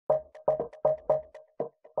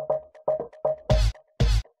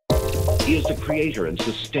He is the creator and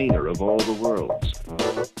sustainer of all the worlds.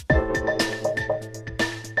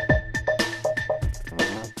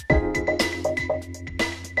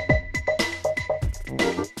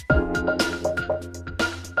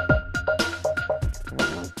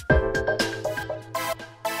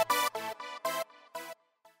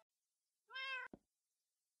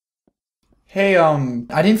 Hey,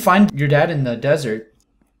 I didn't find your dad in the desert.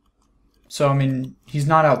 So, I mean, he's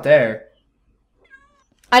not out there.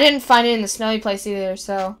 I didn't find it in the snowy place either,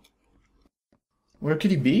 so... Where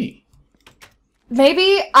could he be?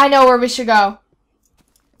 Maybe I know where we should go.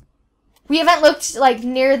 We haven't looked, like,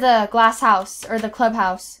 near the glass house, or the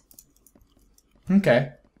clubhouse.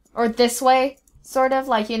 Okay. Or this way, sort of,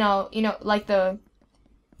 like, you know, like the...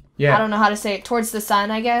 Yeah. I don't know how to say it, towards the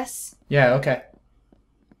sun, I guess. Yeah, okay.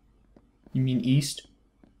 You mean east?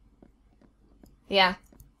 Yeah.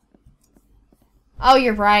 Oh,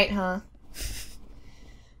 you're right, huh?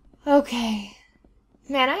 Okay.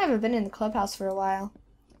 Man, I haven't been in the clubhouse for a while.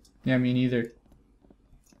 Yeah, me neither.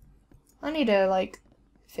 I need to, like,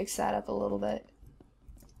 fix that up a little bit.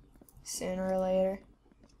 Sooner or later.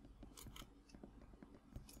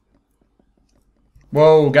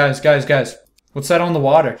 Whoa, guys. What's that on the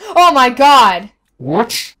water? Oh my god!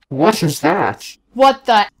 What? What is that? What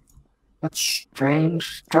the... What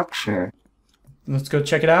strange structure? Let's go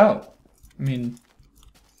check it out. I mean,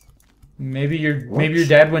 maybe your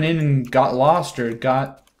dad went in and got lost or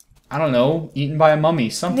got, I don't know, eaten by a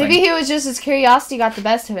mummy, something. Maybe he was just his curiosity got the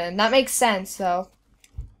best of him. That makes sense, though.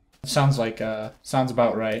 Sounds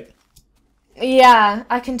about right. Yeah,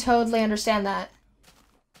 I can totally understand that.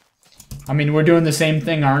 I mean, we're doing the same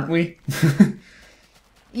thing, aren't we?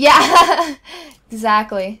 Yeah,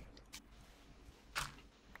 exactly.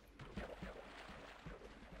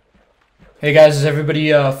 Hey guys, is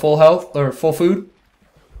everybody full health or full food?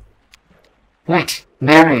 Wait,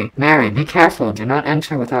 Mary, be careful. Do not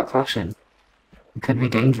enter without caution. It could be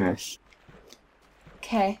dangerous.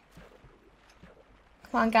 Okay.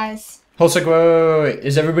 Come on, guys. Hold a sec, wait.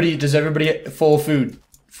 Does everybody get full food?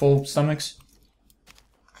 Full stomachs?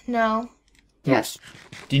 No. Yes.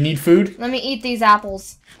 Do you need food? Let me eat these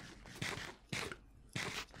apples.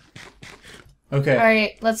 Okay.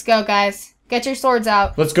 Alright, let's go, guys. Get your swords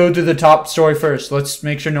out. Let's go to the top story first. Let's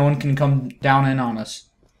make sure no one can come down in on us.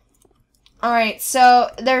 Alright, so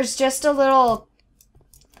there's just a little...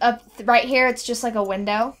 Up right here, it's just like a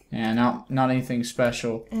window. Yeah, not anything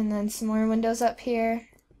special. And then some more windows up here.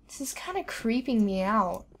 This is kind of creeping me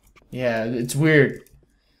out. Yeah, it's weird.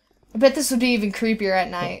 I bet this would be even creepier at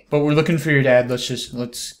night. But we're looking for your dad.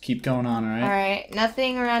 Let's keep going on, alright? Alright,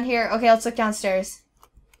 nothing around here. Okay, let's look downstairs.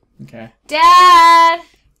 Okay. Dad!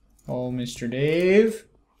 Oh, Mr. Dave.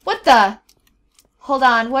 What the? Hold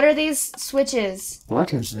on, what are these switches?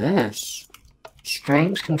 What is this?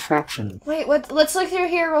 Strange contraption. Wait, what? Let's look through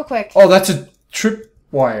here real quick. Oh, that's a trip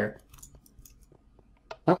wire.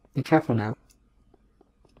 Oh, be careful now.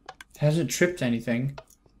 It hasn't tripped anything.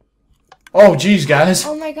 Oh, geez, guys.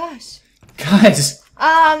 Oh my gosh. Guys.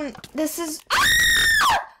 This is...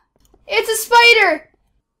 It's a spider!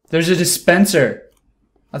 There's a dispenser.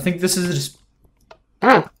 I think this is a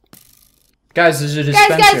Ah! Guys, there's a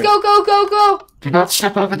dispenser. Guys, go! Do not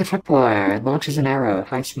step over the tripwire. It launches an arrow at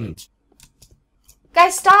high speeds.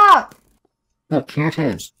 Guys, stop! Look, here it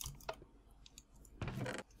is.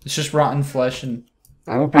 It's just rotten flesh and...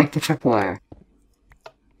 I will break the tripwire.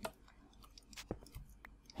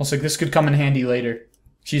 Also, this could come in handy later.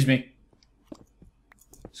 Excuse me.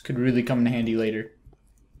 This could really come in handy later.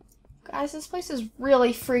 Guys, this place is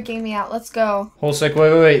really freaking me out. Let's go. Hold a sec,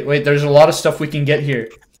 wait. There's a lot of stuff we can get here.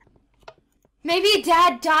 Maybe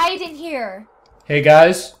Dad died in here. Hey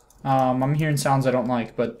guys, I'm hearing sounds I don't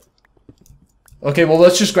like, but... Okay, well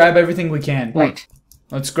let's just grab everything we can. Wait.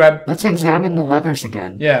 Let's examine the levers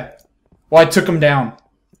again. Yeah. Well, I took them down.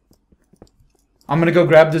 I'm gonna go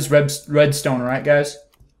grab this redstone, alright guys?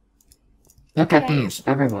 Look at these,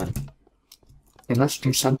 everyone. They must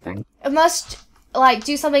do something. It must, like,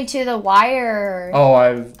 do something to the wire. Oh,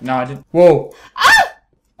 I didn't. Whoa. Ah!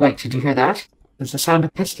 Wait, did you hear that? There's the sound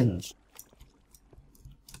of pistons.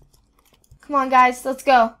 Come on, guys, let's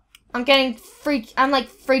go. I'm like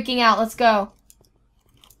freaking out. Let's go.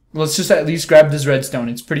 Let's just at least grab this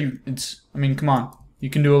redstone. I mean, come on. You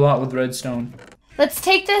can do a lot with redstone. Let's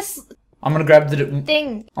take this I'm gonna grab the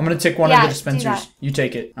thing. I'm gonna take one of the dispensers. Do that. You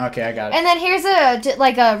take it. Okay, I got it. And then here's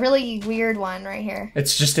a really weird one right here.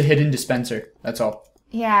 It's just a hidden dispenser. That's all.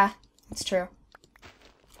 Yeah, that's true.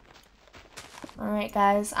 Alright,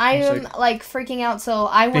 guys. I am, like, freaking out, so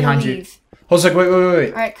I want to leave. Hold on,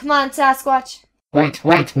 wait. Alright, come on, Sasquatch.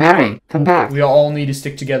 Wait, Mary, come back. We all need to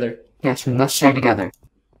stick together. Yes, we must stay together.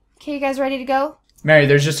 Okay, you guys ready to go? Mary,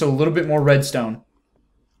 there's just a little bit more redstone.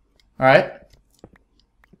 Alright?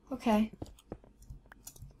 Okay.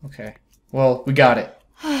 Okay. Well, we got it.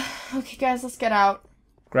 Okay, guys, let's get out.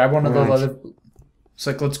 Grab one of the Right. leather... It's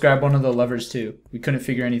like, let's grab one of the levers, too. We couldn't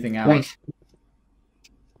figure anything out. Wait.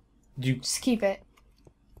 Do Just keep it.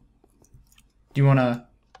 you wanna...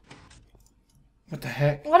 What the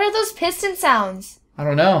heck? What are those piston sounds? I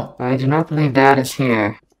don't know. I do not believe Dad is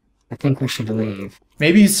here. I think we should leave.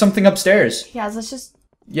 Maybe it's something upstairs. Yeah, let's just...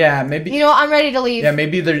 Yeah, maybe... You know what? I'm ready to leave. Yeah,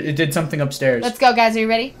 maybe it did something upstairs. Let's go, guys. Are you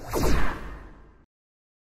ready?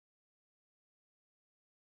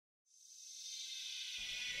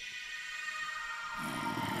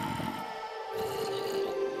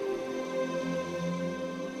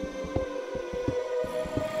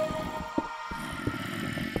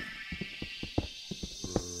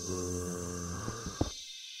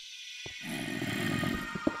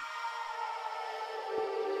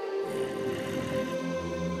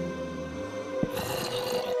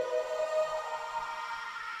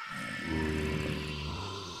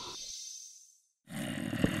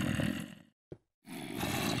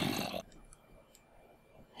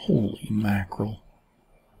 Holy mackerel.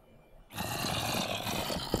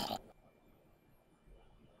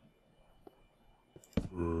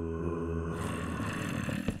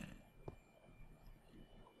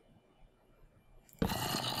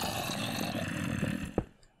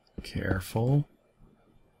 Careful.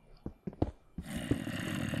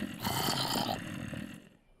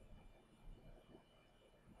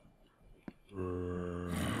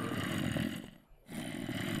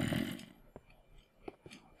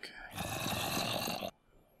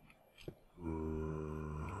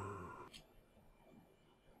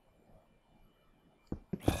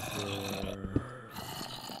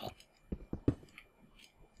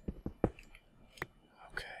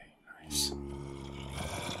 Nice.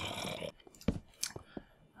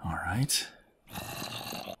 All right.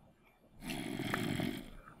 All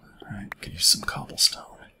right, get you some cobblestone.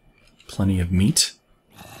 Plenty of meat.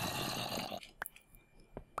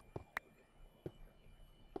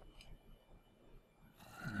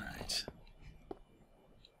 All right.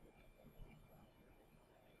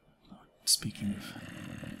 Speaking of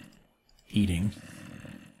eating.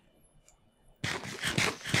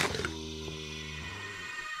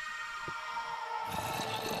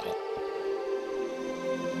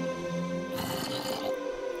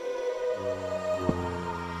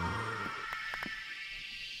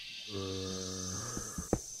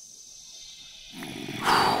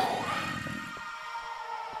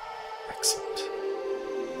 Excellent.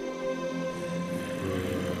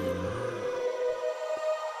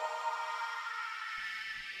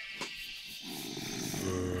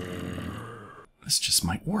 This just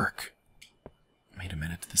might work. Wait a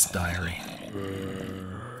minute, this diary.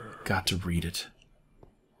 Got to read it.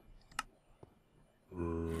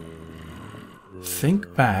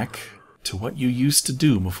 Think back to what you used to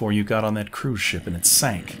do before you got on that cruise ship and it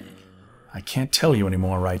sank. I can't tell you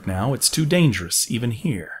anymore right now. It's too dangerous, even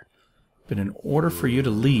here. But in order for you to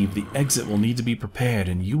leave, the exit will need to be prepared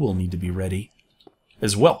and you will need to be ready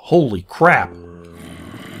as well. Holy crap!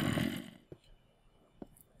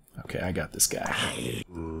 Okay, I got this guy.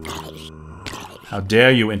 How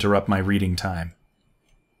dare you interrupt my reading time?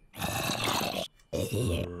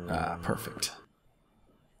 Ah, perfect.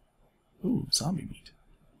 Ooh, zombie meat.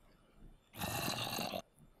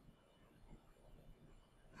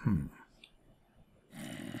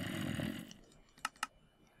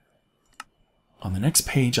 On the next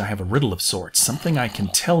page, I have a riddle of sorts. Something I can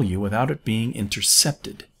tell you without it being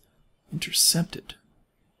intercepted. Intercepted?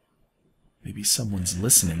 Maybe someone's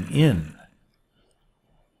listening in.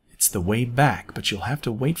 It's the way back, but you'll have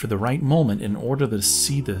to wait for the right moment in order to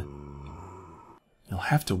see the... You'll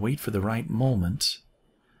have to wait for the right moment.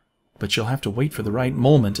 But you'll have to wait for the right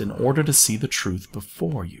moment in order to see the truth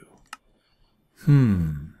before you.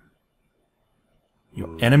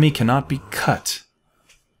 Your enemy cannot be cut,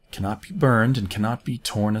 cannot be burned, and cannot be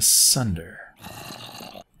torn asunder.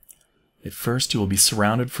 At first you will be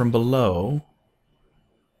surrounded from below,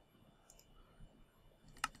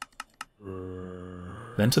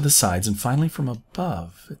 then to the sides, and finally from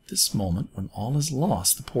above. At this moment, when all is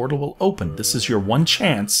lost, the portal will open. This is your one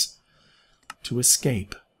chance to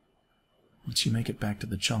escape. Once you make it back to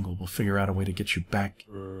the jungle, we'll figure out a way to get you back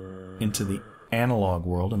into the analog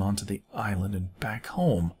world and onto the island and back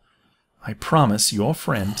home. I promise, your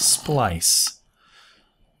friend, Splice.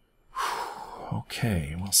 Whew.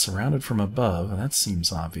 Okay, well, surrounded from above, that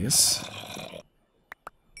seems obvious.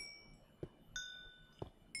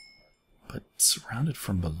 But surrounded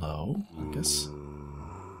from below, I guess...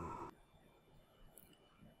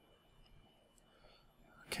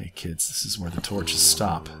 Okay, kids, this is where the torches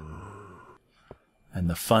stop. And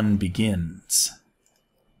the fun begins.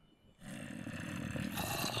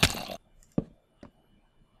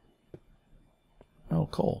 Oh,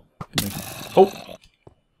 Cole. Oh!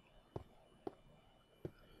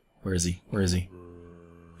 Where is he? Where is he?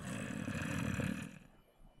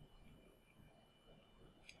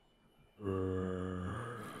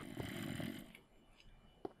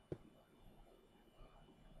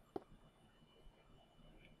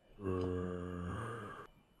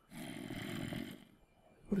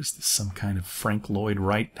 What is this, some kind of Frank Lloyd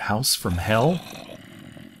Wright house from hell?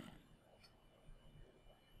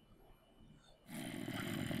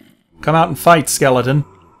 Come out and fight, skeleton.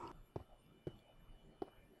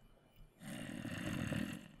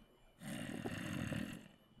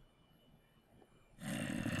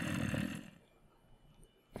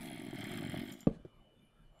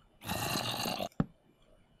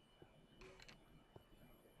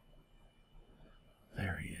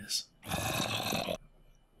 There he is.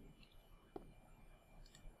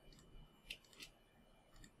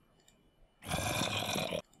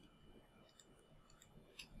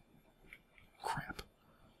 Crap.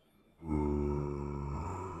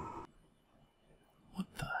 What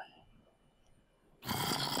the?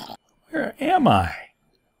 Where am I?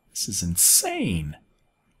 This is insane.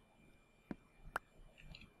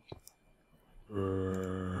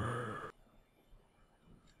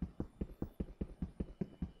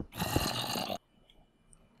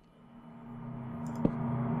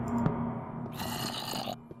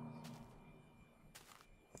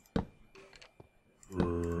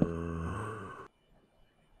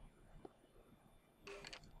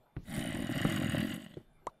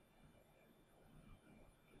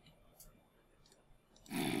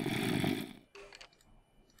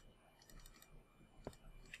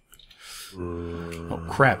 Oh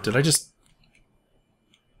crap, did I just...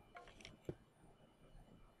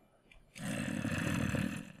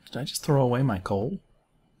 Did I just throw away my coal?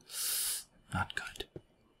 Not good.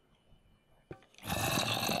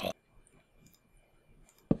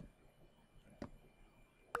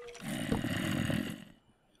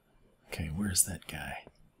 Okay, where's that guy?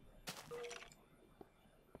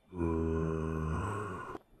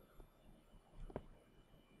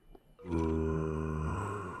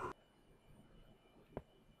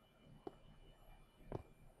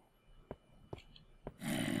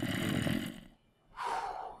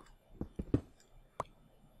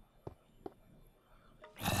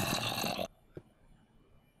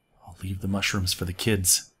 I'll leave the mushrooms for the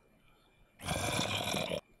kids,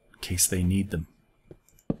 in case they need them.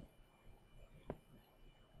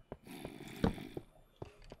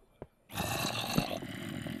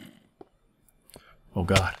 Oh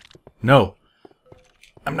god. No!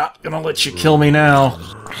 I'm not gonna let you kill me now!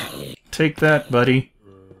 Take that, buddy.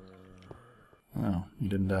 Oh, you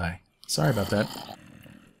didn't die. Sorry about that.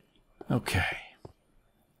 Okay.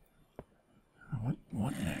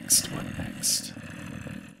 What next? What next?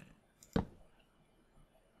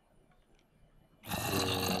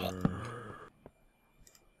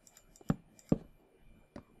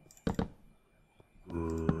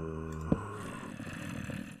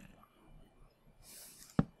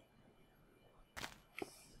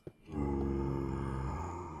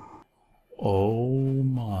 Oh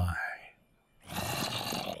my.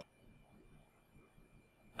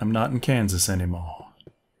 I'm not in Kansas anymore.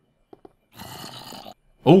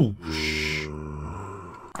 Oh!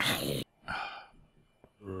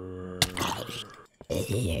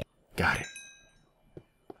 Got it.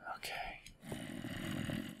 Okay.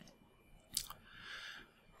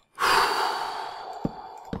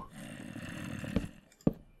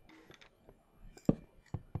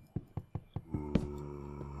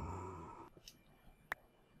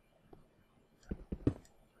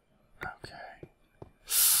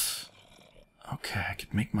 Okay, I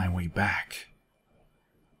could make my way back.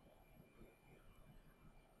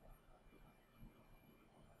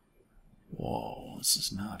 Whoa, this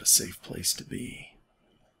is not a safe place to be.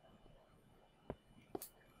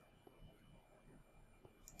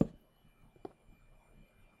 I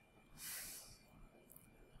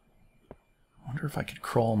wonder if I could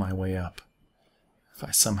crawl my way up, if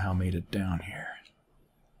I somehow made it down here.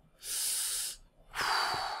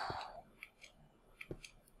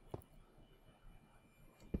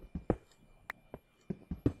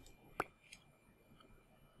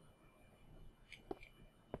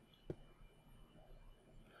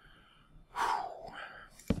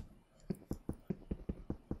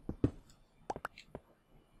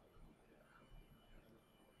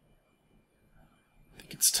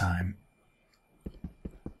 It's time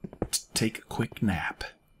to take a quick nap.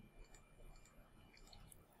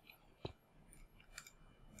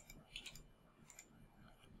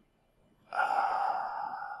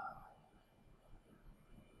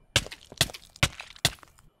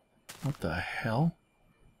 What the hell?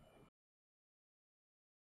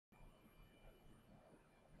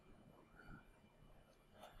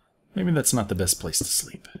 Maybe that's not the best place to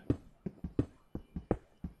sleep.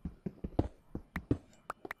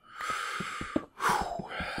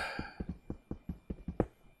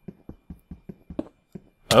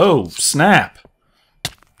 Oh, snap!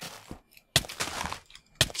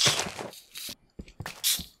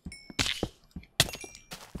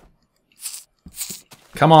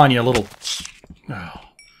 Come on, you little... Oh,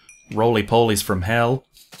 roly-polies from hell.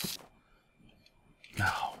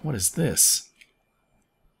 Oh, what is this?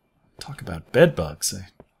 Talk about bedbugs.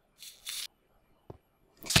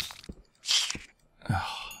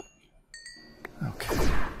 Oh. Okay.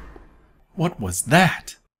 What was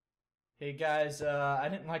that? Hey guys, I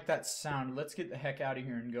didn't like that sound. Let's get the heck out of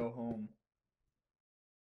here and go home.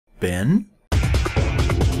 Ben?